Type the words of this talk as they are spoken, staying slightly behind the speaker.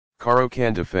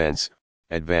Caro-Kann defense,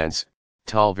 advance,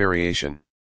 tile variation.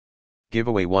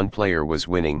 Giveaway. One player was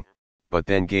winning, but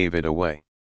then gave it away.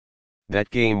 That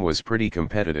game was pretty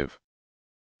competitive.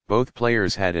 Both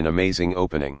players had an amazing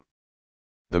opening.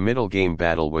 The middle game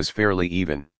battle was fairly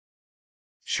even.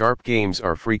 Sharp games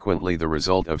are frequently the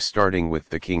result of starting with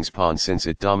the king's pawn, since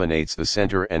it dominates the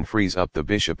center and frees up the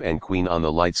bishop and queen on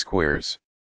the light squares.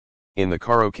 In the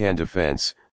Caro-Kann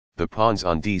defense, the pawns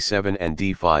on d7 and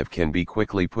d5 can be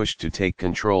quickly pushed to take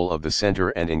control of the center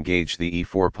and engage the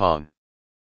e4 pawn.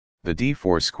 The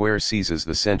d4 square seizes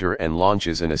the center and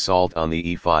launches an assault on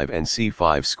the e5 and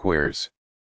c5 squares.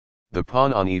 The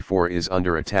pawn on e4 is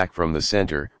under attack from the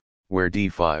center, where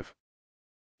d5.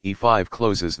 e5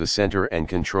 closes the center and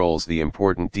controls the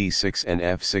important d6 and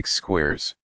f6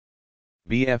 squares.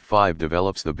 bf5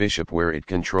 develops the bishop where it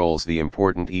controls the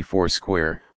important e4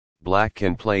 square. Black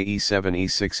can play e7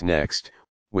 e6 next,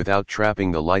 without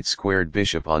trapping the light-squared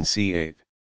bishop on c8.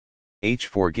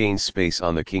 h4 gains space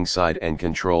on the king side and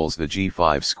controls the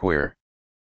g5 square.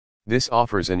 This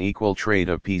offers an equal trade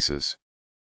of pieces.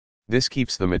 This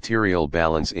keeps the material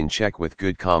balance in check with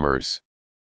good commerce.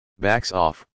 Backs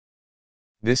off.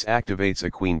 This activates a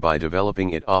queen by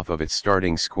developing it off of its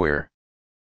starting square.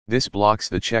 This blocks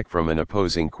the check from an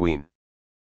opposing queen.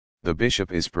 The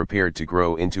bishop is prepared to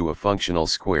grow into a functional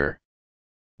square.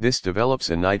 This develops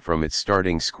a knight from its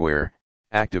starting square,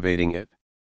 activating it.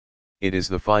 It is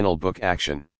the final book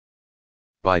action.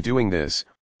 By doing this,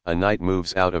 a knight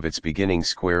moves out of its beginning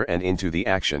square and into the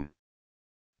action.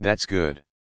 That's good.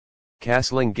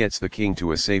 Castling gets the king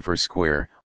to a safer square,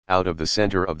 out of the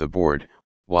center of the board,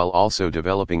 while also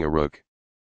developing a rook.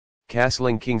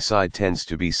 Castling kingside tends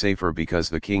to be safer because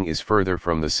the king is further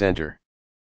from the center.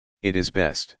 It is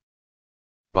best.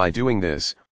 By doing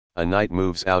this, a knight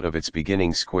moves out of its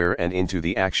beginning square and into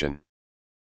the action.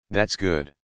 That's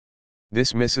good.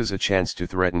 This misses a chance to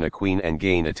threaten a queen and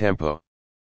gain a tempo.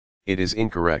 It is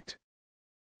incorrect.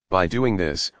 By doing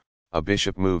this, a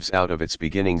bishop moves out of its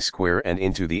beginning square and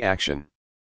into the action.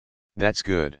 That's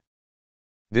good.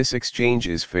 This exchange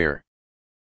is fair.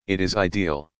 It is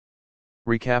ideal.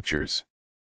 Recaptures.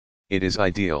 It is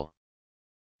ideal.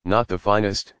 Not the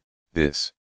finest,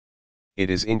 this. It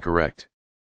is incorrect.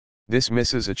 This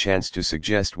misses a chance to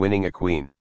suggest winning a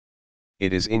queen.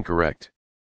 It is incorrect.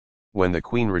 When the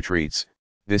queen retreats,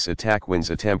 this attack wins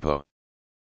a tempo.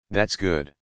 That's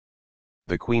good.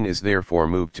 The queen is therefore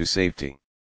moved to safety.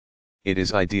 It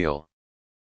is ideal.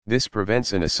 This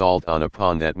prevents an assault on a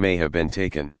pawn that may have been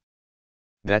taken.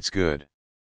 That's good.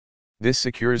 This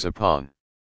secures a pawn.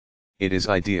 It is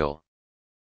ideal.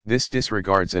 This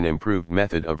disregards an improved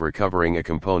method of recovering a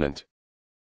component.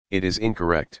 It is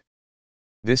incorrect.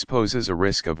 This poses a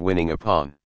risk of winning a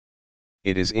pawn.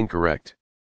 It is incorrect.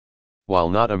 While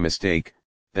not a mistake,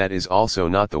 that is also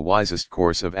not the wisest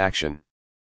course of action.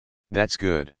 That's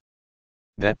good.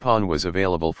 That pawn was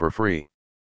available for free.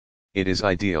 It is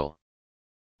ideal.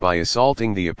 By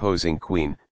assaulting the opposing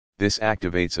queen, this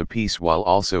activates a piece while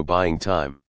also buying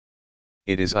time.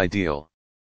 It is ideal.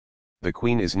 The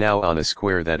queen is now on a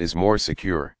square that is more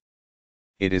secure.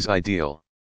 It is ideal.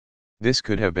 This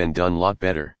could have been done lot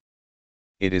better.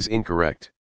 It is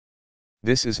incorrect.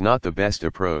 This is not the best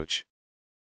approach.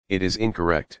 It is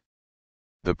incorrect.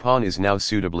 The pawn is now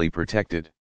suitably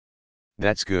protected.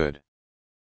 That's good.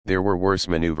 There were worse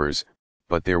maneuvers,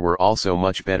 but there were also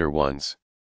much better ones.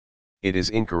 It is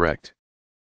incorrect.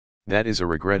 That is a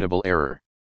regrettable error.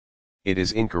 It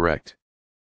is incorrect.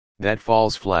 That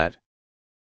falls flat.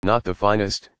 Not the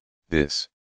finest, this.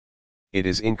 It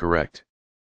is incorrect.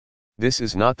 This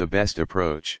is not the best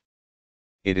approach.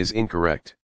 It is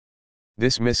incorrect.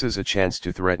 This misses a chance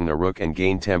to threaten a rook and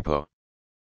gain tempo.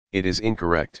 It is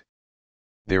incorrect.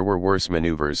 There were worse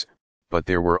maneuvers, but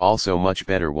there were also much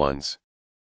better ones.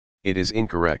 It is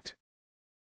incorrect.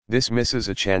 This misses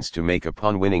a chance to make a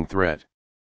pawn-winning threat.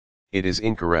 It is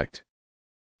incorrect.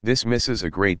 This misses a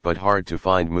great but hard to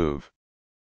find move.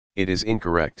 It is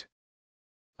incorrect.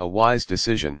 A wise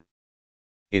decision.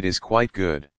 It is quite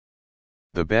good.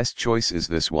 The best choice is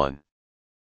this one.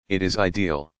 It is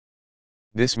ideal.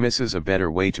 This misses a better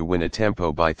way to win a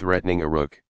tempo by threatening a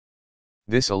rook.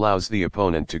 This allows the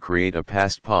opponent to create a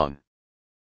passed pawn.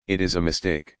 It is a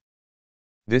mistake.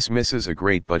 This misses a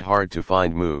great but hard to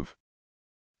find move.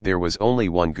 There was only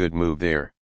one good move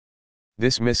there.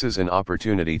 This misses an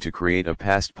opportunity to create a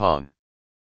passed pawn.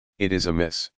 It is a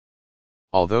miss.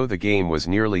 Although the game was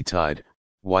nearly tied,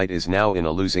 white is now in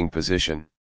a losing position.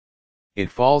 It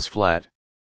falls flat.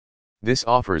 This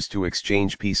offers to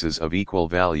exchange pieces of equal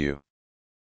value.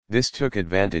 This took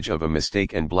advantage of a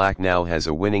mistake and black now has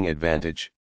a winning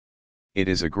advantage. It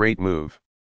is a great move.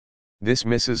 This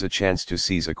misses a chance to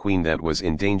seize a queen that was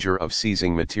in danger of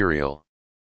seizing material.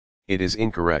 It is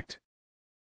incorrect.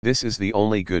 This is the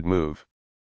only good move.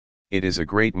 It is a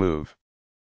great move.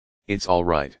 It's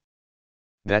alright.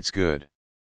 That's good.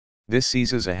 This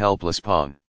seizes a helpless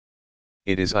pawn.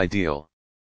 It is ideal.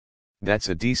 That's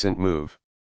a decent move.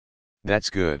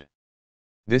 That's good.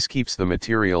 This keeps the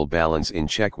material balance in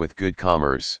check with good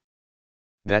commerce.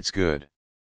 That's good.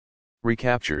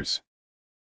 Recaptures.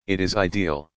 It is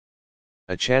ideal.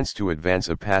 A chance to advance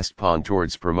a passed pawn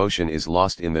towards promotion is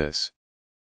lost in this.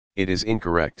 It is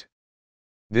incorrect.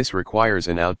 This requires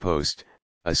an outpost,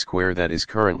 a square that is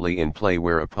currently in play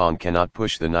where a pawn cannot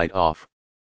push the knight off.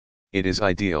 It is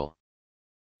ideal.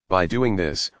 By doing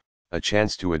this, a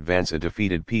chance to advance a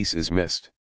defeated piece is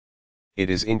missed. It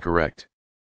is incorrect.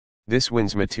 This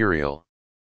wins material.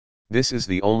 This is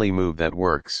the only move that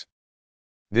works.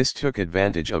 This took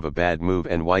advantage of a bad move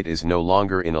and white is no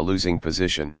longer in a losing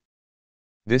position.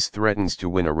 This threatens to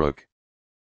win a rook.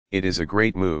 It is a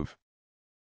great move.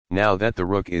 Now that the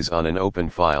rook is on an open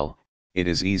file, it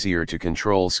is easier to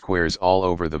control squares all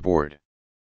over the board.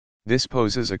 This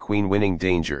poses a queen-winning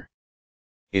danger.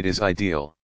 It is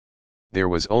ideal. There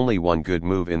was only one good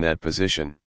move in that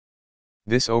position.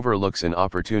 This overlooks an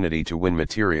opportunity to win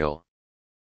material.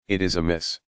 It is a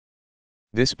miss.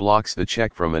 This blocks the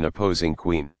check from an opposing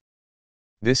queen.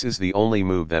 This is the only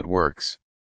move that works.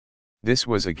 This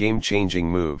was a game-changing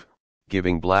move,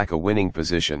 giving black a winning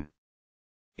position.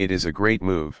 It is a great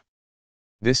move.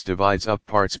 This divides up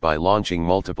parts by launching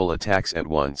multiple attacks at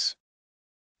once.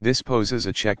 This poses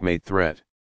a checkmate threat.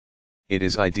 It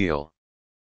is ideal.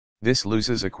 This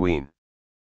loses a queen.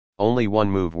 Only one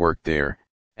move worked there,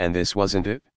 and this wasn't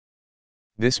it?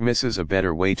 This misses a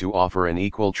better way to offer an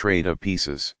equal trade of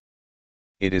pieces.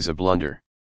 It is a blunder.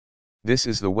 This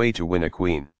is the way to win a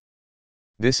queen.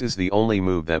 This is the only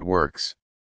move that works.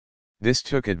 This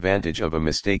took advantage of a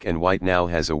mistake and white now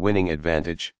has a winning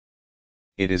advantage.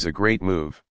 It is a great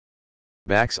move.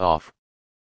 Backs off.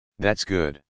 That's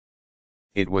good.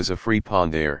 It was a free pawn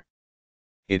there.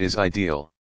 It is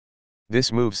ideal.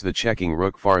 This moves the checking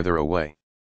rook farther away.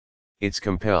 It's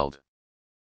compelled.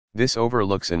 This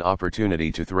overlooks an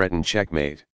opportunity to threaten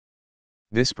checkmate.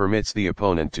 This permits the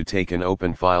opponent to take an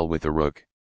open file with the rook.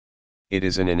 It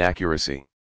is an inaccuracy.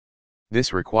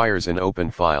 This requires an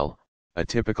open file, a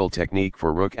typical technique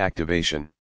for rook activation.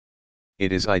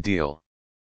 It is ideal.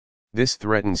 This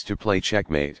threatens to play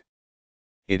checkmate.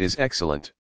 It is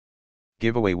excellent.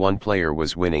 Giveaway one player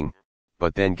was winning,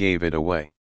 but then gave it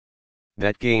away.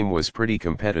 That game was pretty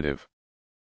competitive.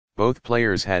 Both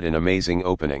players had an amazing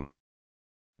opening.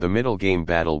 The middle game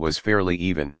battle was fairly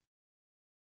even.